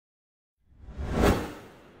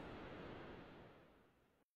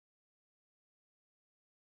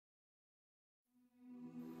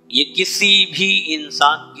یہ کسی بھی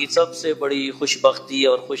انسان کی سب سے بڑی خوش بختی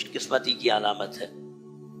اور خوش قسمتی کی علامت ہے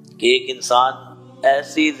کہ ایک انسان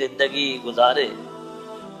ایسی زندگی گزارے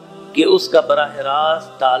کہ اس کا براہ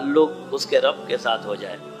راست تعلق اس کے رب کے ساتھ ہو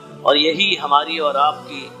جائے. اور یہی ہماری اور آپ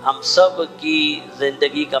کی، ہم سب کی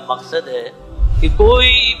زندگی کا مقصد ہے کہ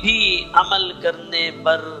کوئی بھی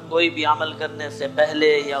عمل کرنے سے پہلے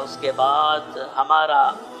یا اس کے بعد ہمارا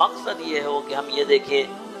مقصد یہ ہو کہ ہم یہ دیکھیں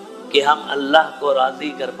کہ ہم اللہ کو راضی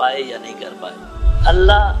کر پائے یا نہیں کر پائے.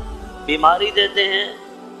 اللہ بیماری دیتے ہیں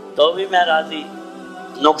تو بھی میں راضی،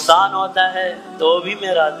 نقصان ہوتا ہے تو بھی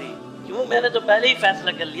میں راضی. کیوں؟ میں نے تو پہلے ہی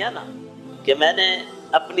فیصلہ کر لیا نا کہ میں نے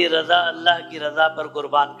اپنی رضا اللہ کی رضا پر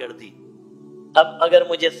قربان کر دی. اب اگر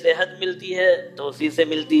مجھے صحت ملتی ہے تو اسی سے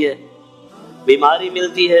ملتی ہے، بیماری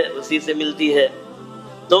ملتی ہے اسی سے ملتی ہے.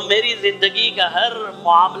 تو میری زندگی کا ہر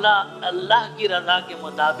معاملہ اللہ کی رضا کے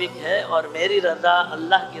مطابق ہے اور میری رضا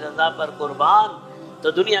اللہ کی رضا پر قربان،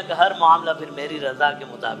 تو دنیا کا ہر معاملہ پھر میری رضا کے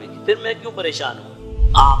مطابق ہے. پھر میں کیوں پریشان ہوں؟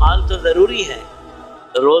 اعمال تو ضروری ہیں،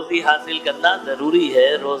 روزی حاصل کرنا ضروری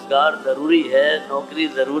ہے، روزگار ضروری ہے، نوکری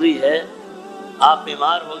ضروری ہے. آپ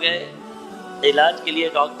بیمار ہو گئے، علاج کے لیے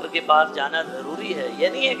ڈاکٹر کے پاس جانا ضروری ہے. یہ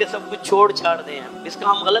نہیں ہے کہ سب کچھ چھوڑ چھاڑ دیں. اس کا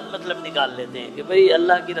ہم غلط مطلب نکال لیتے ہیں کہ بھئی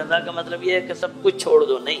اللہ کی رضا کا مطلب یہ ہے کہ سب کچھ چھوڑ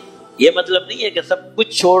دو. نہیں، یہ مطلب نہیں ہے کہ سب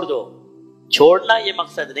کچھ چھوڑ دو. چھوڑنا یہ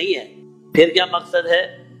مقصد نہیں ہے. پھر کیا مقصد ہے؟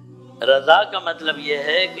 رضا کا مطلب یہ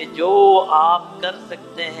ہے کہ جو آپ کر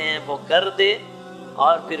سکتے ہیں وہ کر دے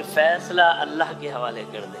اور پھر فیصلہ اللہ کے حوالے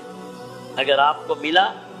کر دے. اگر آپ کو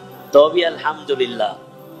ملا تو بھی الحمدللہ،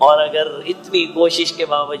 اور اگر اتنی کوشش کے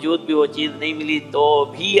باوجود بھی وہ چیز نہیں ملی تو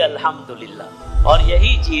بھی الحمدللہ. اور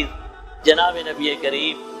یہی چیز جناب نبی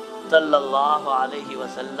کریم صلی اللہ علیہ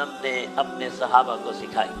وسلم نے اپنے صحابہ کو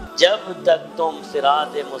سکھائی. جب تک تم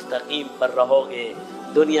صراط مستقیم پر رہو گے،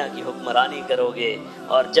 دنیا کی حکمرانی کرو گے،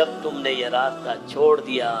 اور جب تم نے یہ راستہ چھوڑ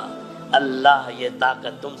دیا، اللہ یہ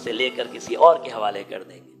طاقت تم سے لے کر کسی اور کے حوالے کر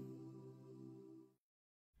دیں گے.